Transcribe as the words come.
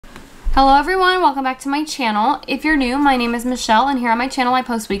Hello everyone, welcome back to my channel. If you're new, my name is Michelle and here on my channel I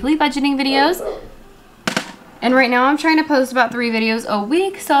post weekly budgeting videos. And right now I'm trying to post about 3 videos a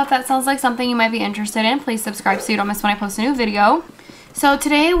week, so if that sounds like something you might be interested in, please subscribe so you don't miss when I post a new video. So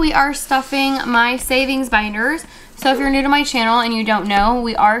today we are stuffing my savings binders. So if you're new to my channel and you don't know,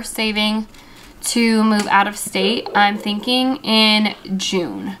 we are saving to move out of state, I'm thinking in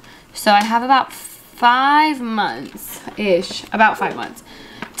June. So I have about 5 months-ish, about 5 months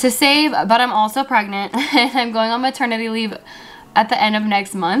to save, but I'm also pregnant and I'm going on maternity leave at the end of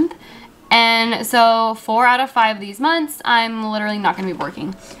next month. And so 4 out of 5 of these months, I'm literally not going to be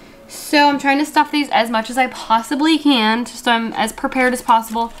working. So I'm trying to stuff these as much as I possibly can, so I'm as prepared as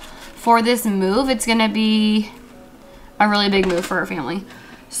possible for this move. It's going to be a really big move for our family.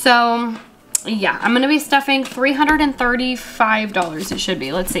 So yeah, I'm going to be stuffing $335, it should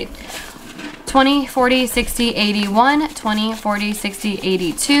be. Let's see. 20, 40, 60, 81, 20, 40, 60,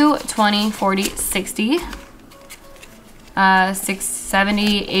 82, 20, 40, 60, 6,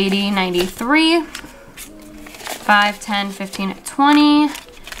 70, 80, 93, 5, 10, 15, 20,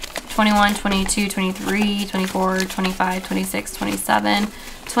 21, 22, 23, 24, 25, 26, 27,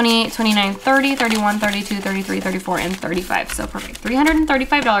 28, 29, 30, 31, 32, 33, 34, and 35. So perfect.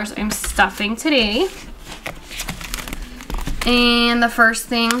 $335 I'm stuffing today. And the first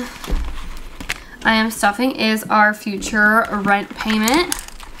thing I am stuffing is our future rent payment.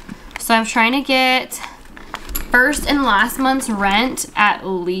 So I'm trying to get first and last month's rent at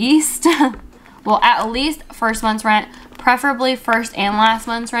least. Well, at least first month's rent, preferably first and last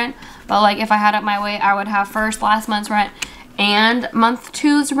month's rent. But like if I had it my way, I would have first, last month's rent, and month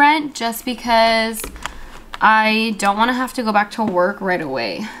 2's rent, just because I don't want to have to go back to work right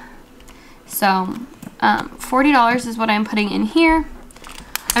away. So $40 is what I'm putting in here.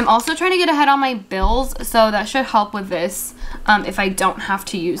 I'm also trying to get ahead on my bills, so that should help with this if I don't have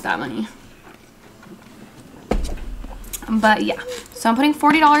to use that money. But yeah, so I'm putting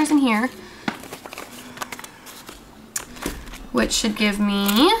 $40 in here, which should give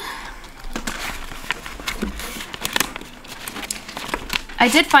me, I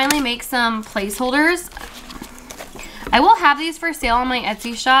did finally make some placeholders. I will have these for sale on my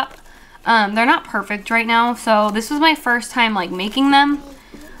Etsy shop. They're not perfect right now, so this was my first time like making them.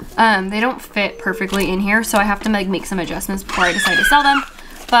 They don't fit perfectly in here, so I have to make some adjustments before I decide to sell them.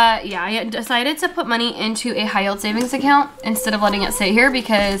 But yeah, I decided to put money into a high yield savings account instead of letting it sit here,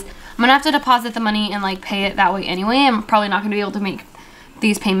 because I'm gonna have to deposit the money and like pay it that way anyway. I'm probably not gonna be able to make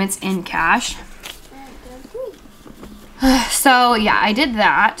these payments in cash. So yeah, I did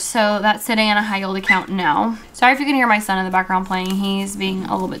that. So that's sitting in a high yield account now. Sorry if you can hear my son in the background playing. He's being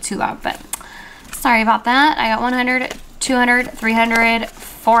a little bit too loud, but sorry about that. I got 100, 200, 300,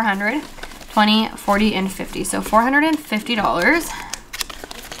 400, 20, 40, and 50. So $450.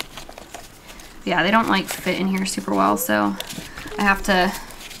 Yeah, they don't like fit in here super well, so I have to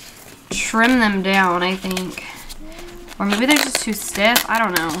trim them down, I think. Or maybe they're just too stiff. I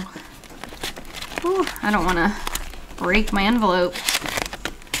don't know. Ooh, I don't want to break my envelope.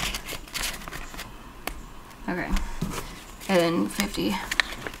 Okay. And then 50.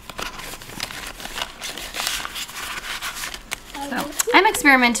 So I'm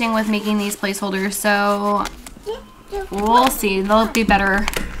experimenting with making these placeholders, so we'll see. They'll be better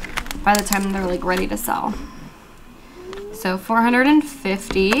by the time they're like ready to sell. So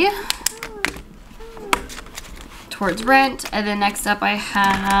 450 towards rent, and then next up I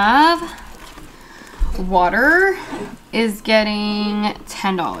have water is getting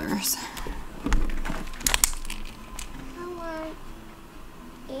 $10.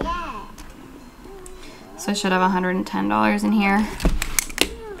 So I should have $110 in here.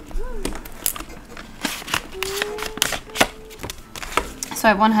 So I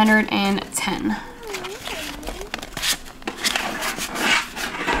have 110.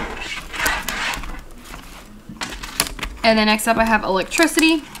 And then next up I have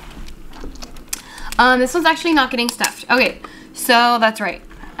electricity. This one's actually not getting stuffed. Okay, so that's right.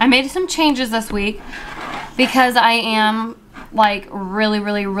 I made some changes this week because I am like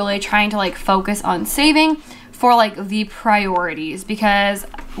really trying to like focus on saving for like the priorities, because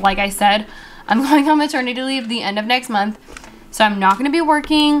like I said, I'm going on maternity leave the end of next month. So I'm not going to be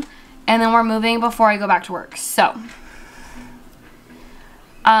working, and then we're moving before I go back to work. So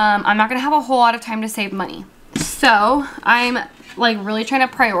I'm not going to have a whole lot of time to save money. So I'm like really trying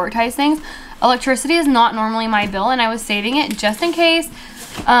to prioritize things. Electricity is not normally my bill, and I was saving it just in case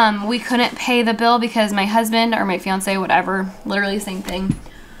we couldn't pay the bill because my husband or my fiance, whatever, literally the same thing,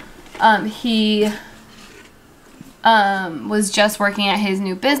 he was just working at his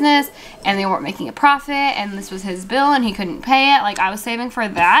new business and they weren't making a profit and this was his bill and he couldn't pay it. Like, I was saving for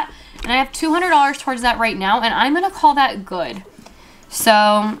that, and I have $200 towards that right now, and I'm gonna call that good.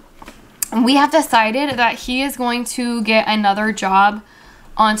 So we have decided that he is going to get another job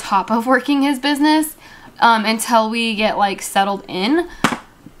on top of working his business until we get like settled in,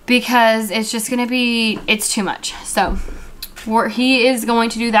 because it's just gonna be, it's too much. So he is going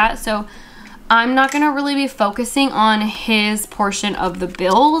to do that. So I'm not gonna really be focusing on his portion of the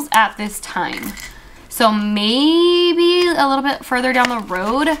bills at this time. So maybe a little bit further down the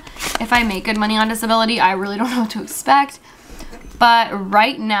road, if I make good money on disability. I really don't know what to expect. But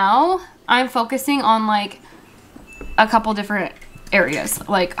right now, I'm focusing on like a couple different areas,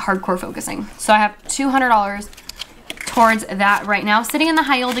 like hardcore focusing. So I have $200 towards that right now, sitting in the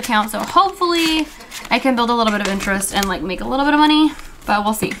high yield account. So hopefully I can build a little bit of interest and like make a little bit of money, but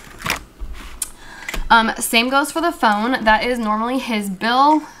we'll see. Same goes for the phone. That is normally his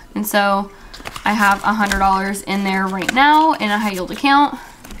bill. And so I have $100 in there right now in a high yield account,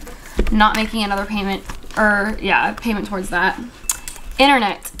 not making another payment, or yeah, payment towards that.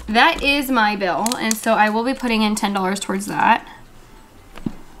 Internet, that is my bill. And so I will be putting in $10 towards that.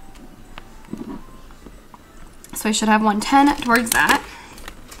 So I should have $110 towards that.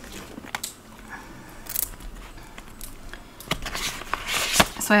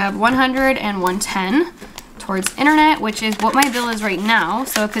 So I have $100 and $110 towards internet, which is what my bill is right now.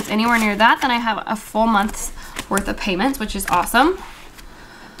 So if it's anywhere near that, then I have a full month's worth of payments, which is awesome.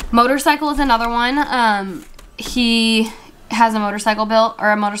 Motorcycle is another one. He has a motorcycle bill,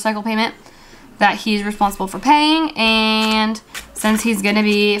 or a motorcycle payment, that he's responsible for paying, and since he's gonna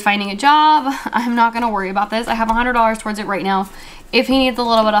be finding a job, I'm not gonna worry about this. I have $100 towards it right now. If he needs a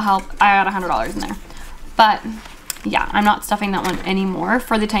little bit of help, I got $100 in there. But yeah, I'm not stuffing that one anymore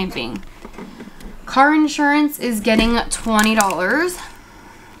for the time being. Car insurance is getting $20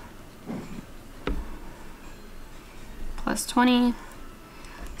 plus 20.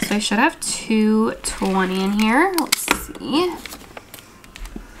 So I should have $220 in here. Let's see.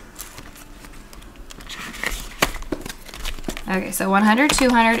 Okay, so 100,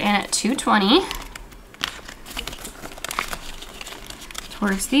 200, and at 220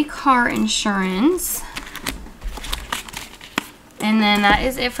 towards the car insurance. And then that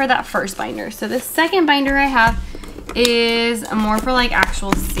is it for that first binder. So the second binder I have is more for like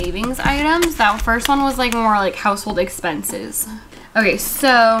actual savings items. That first one was like more like household expenses. Okay,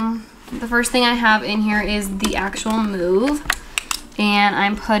 so the first thing I have in here is the actual move, and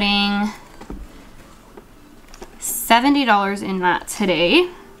I'm putting $70 in that today.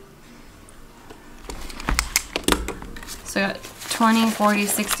 So I got 20, 40,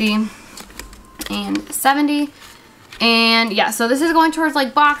 60, and 70. And yeah, so this is going towards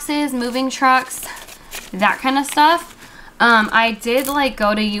like boxes, moving trucks, that kind of stuff. I did like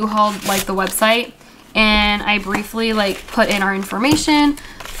go to U-Haul, like the website, and I briefly like put in our information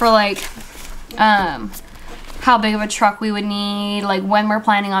for like how big of a truck we would need, like when we're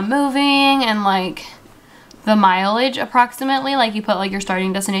planning on moving, and like the mileage approximately. Like you put like your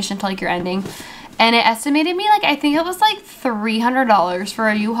starting destination to like your ending, and it estimated me like, I think it was like $300 for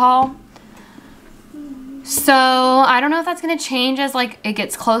a U-Haul. So I don't know if that's going to change as like it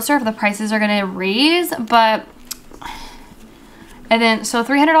gets closer, if the prices are going to raise, but, and then, so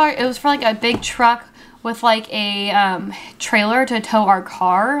 $300, it was for like a big truck with like a trailer to tow our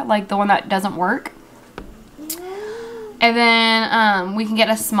car, like the one that doesn't work. And then we can get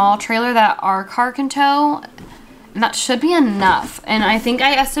a small trailer that our car can tow, and that should be enough. And I think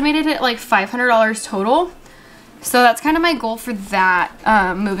I estimated it like $500 total. So that's kind of my goal for that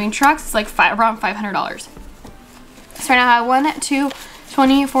moving trucks. It's like around $500. So right now I have 1, 2,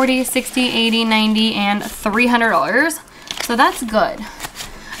 20, 40, 60, 80, 90, and $300. So that's good.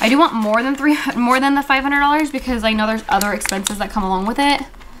 I do want more than the $500 because I know there's other expenses that come along with it.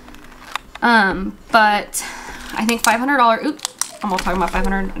 But I think $500. Oops, I'm all talking about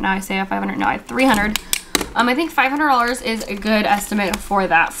 500. Now I say I have 500. No, I have 300. I think $500 is a good estimate for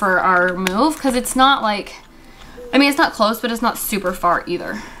that, for our move, because it's not like, I mean, it's not close, but it's not super far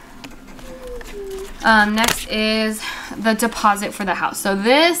either. Next is the deposit for the house. So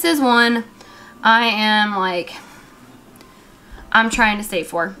this is one I am like, I'm trying to save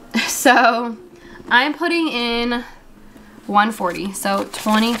for. So I'm putting in 140. So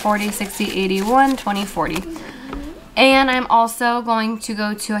 20, 40, 60, 80, 1, 20, 40. And I'm also going to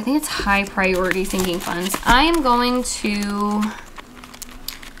go to, I think it's high priority sinking funds. I am going to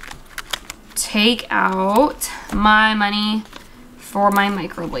take out my money for my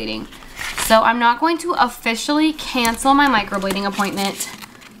microblading. So I'm not going to officially cancel my microblading appointment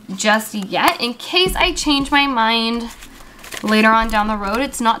just yet in case I change my mind later on down the road.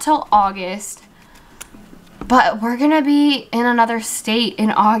 It's not till August, but we're gonna be in another state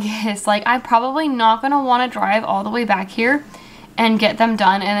in August. Like, I'm probably not gonna want to drive all the way back here and get them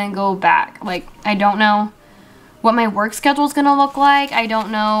done and then go back. Like, I don't know what my work schedule is gonna look like. I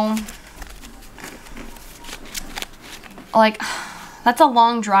don't know, like, that's a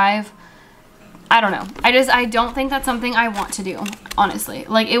long drive. I don't know. I don't think that's something I want to do, honestly.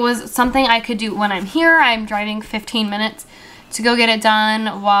 Like, it was something I could do when I'm here. I'm driving 15 minutes to go get it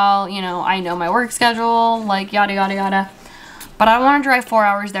done while, you know, I know my work schedule, like, yada, yada, yada. But I don't want to drive 4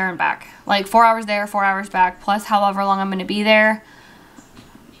 hours there and back. Like, 4 hours there, 4 hours back, plus however long I'm going to be there.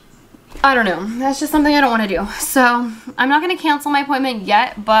 I don't know. That's just something I don't want to do. So, I'm not going to cancel my appointment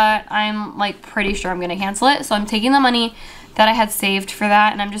yet, but I'm, like, pretty sure I'm going to cancel it. So, I'm taking the money that I had saved for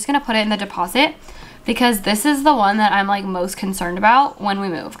that, and I'm just going to put it in the deposit, because this is the one that I'm, like, most concerned about when we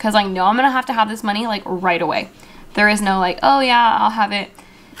move, because I know I'm going to have this money, like, right away. There is no, like, oh yeah, I'll have it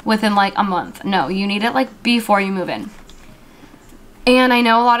within, like, a month. No, you need it, like, before you move in. And I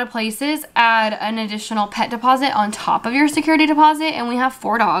know a lot of places add an additional pet deposit on top of your security deposit, and we have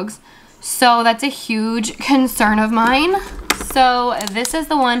 4 dogs, so that's a huge concern of mine. So this is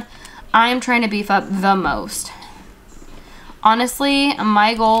the one I'm trying to beef up the most. Honestly,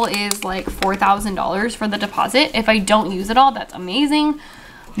 my goal is like $4,000 for the deposit. If I don't use it all, that's amazing.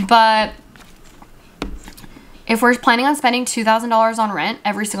 But if we're planning on spending $2,000 on rent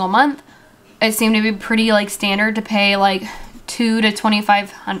every single month, it seemed to be pretty, like, standard to pay like $2,000 to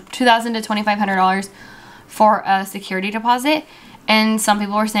 $2,500 for a security deposit. And some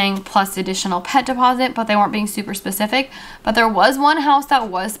people were saying plus additional pet deposit, but they weren't being super specific. But there was one house that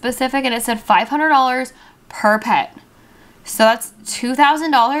was specific, and it said $500 per pet. So that's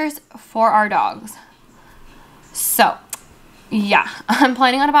 $2,000 for our dogs. So, yeah, I'm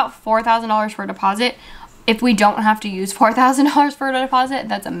planning on about $4,000 for a deposit. If we don't have to use $4,000 for a deposit,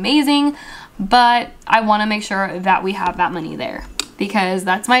 that's amazing. But I want to make sure that we have that money there, because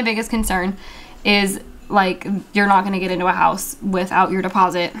that's my biggest concern is, like, you're not going to get into a house without your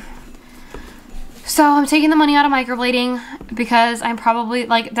deposit. So I'm taking the money out of microblading because I'm probably,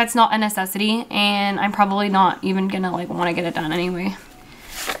 like, that's not a necessity, and I'm probably not even going to, like, want to get it done anyway.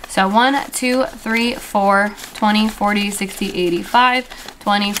 So 1, 2, 3, 4, 20, 40, 60, 85,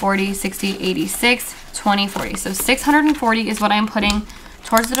 20, 40, 60, 86, 20, 40. So 640 is what I'm putting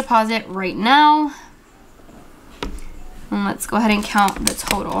towards the deposit right now. And let's go ahead and count the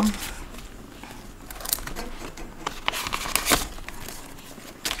total.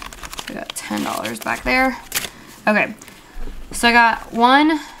 I got $10 back there. Okay, so I got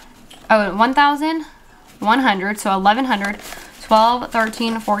 1,100, so 1,100, 12,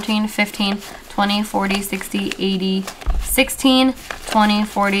 13, 14, 15, 20, 40, 60, 80, 16, 20,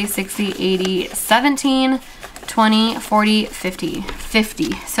 40, 60, 80, 17, 20, 40, 50,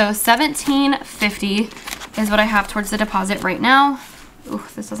 50. So $1,750 is what I have towards the deposit right now. Ooh,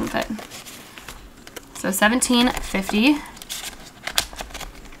 this doesn't fit. So $1,750.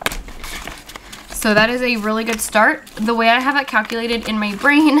 So that is a really good start. The way I have it calculated in my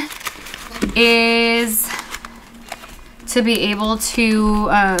brain is to be able to,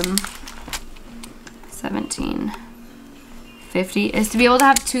 1,750 is to be able to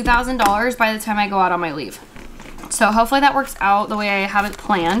have $2,000 by the time I go out on my leave. So hopefully that works out the way I have it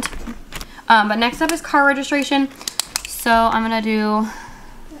planned. But next up is car registration. So I'm gonna do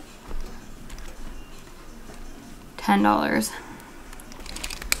 $10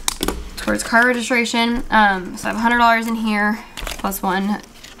 towards car registration. So I have $100 in here, plus 10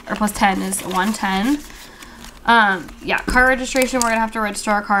 is 110. Yeah, car registration, we're gonna have to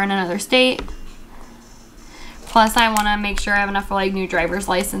register our car in another state. Plus I wanna make sure I have enough for, like, new driver's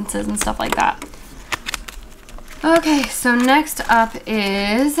licenses and stuff like that. Okay, so next up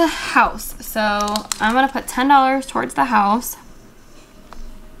is house. So I'm gonna put $10 towards the house.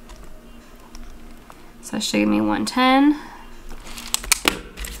 So it should give me 110,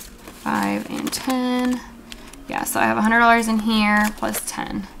 5 and 10. Yeah, so I have $100 in here plus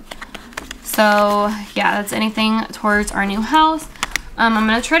 10. So yeah, that's anything towards our new house. I'm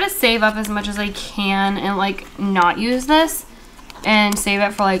gonna try to save up as much as I can and, like, not use this and save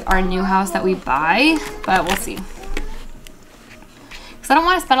it for, like, our new house that we buy, but we'll see. Because I don't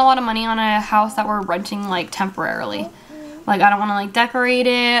want to spend a lot of money on a house that we're renting, like, temporarily. Like, I don't want to, like, decorate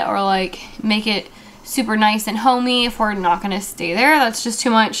it or, like, make it super nice and homey if we're not going to stay there. That's just too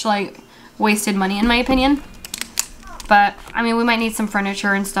much, like, wasted money in my opinion. But, I mean, we might need some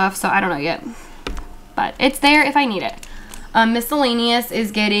furniture and stuff, so I don't know yet. But it's there if I need it. Miscellaneous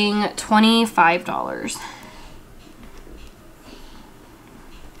is getting $25.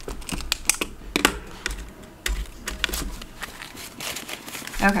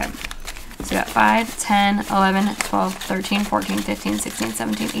 Okay. So we got 5, 10, 11, 12, 13, 14, 15, 16,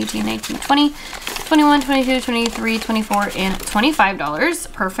 17, 18, 19, 20, 21, 22, 23, 24, and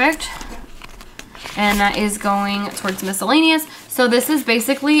 $25. Perfect. And that is going towards miscellaneous. So this is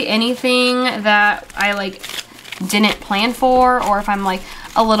basically anything that I like didn't plan for, or if I'm like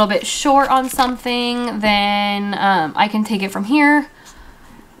a little bit short on something, then I can take it from here.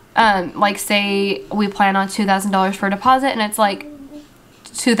 Like say we plan on $2,000 for a deposit and it's like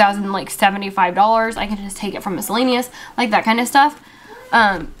 $2,075, I can just take it from miscellaneous, like that kind of stuff.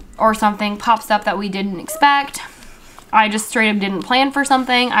 Or something pops up that we didn't expect. I just straight up didn't plan for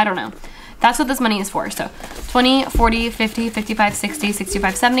something. I don't know. That's what this money is for. So 20, 40, 50, 55, 60,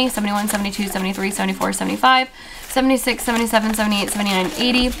 65, 70, 71, 72, 73, 74, 75, 76, 77, 78, 79,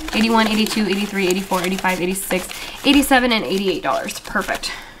 80, 81, 82, 83, 84, 85, 86, 87, and $88.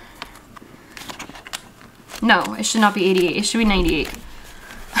 Perfect. No, it should not be 88. It should be 98.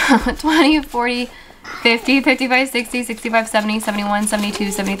 20, 40, 50, 55, 60, 65, 70, 71,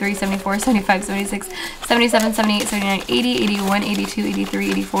 72, 73, 74, 75, 76, 77, 78, 79, 80, 81, 82,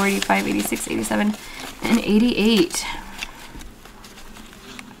 83, 84, 85, 86, 87, and 88.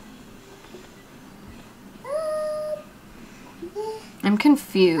 I'm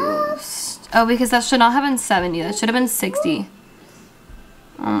confused. Oh, because that should not have been 70. That should have been 60.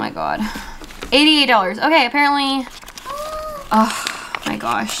 Oh my god. $88. Okay, apparently... Oh my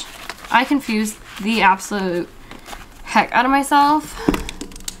gosh. I confused the absolute heck out of myself.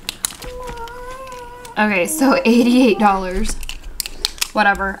 Okay, so $88.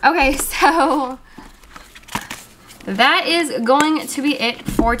 Whatever. Okay, so that is going to be it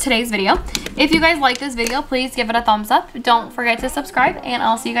for today's video. If you guys like this video, please give it a thumbs up. Don't forget to subscribe, and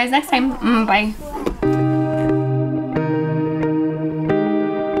I'll see you guys next time. Bye.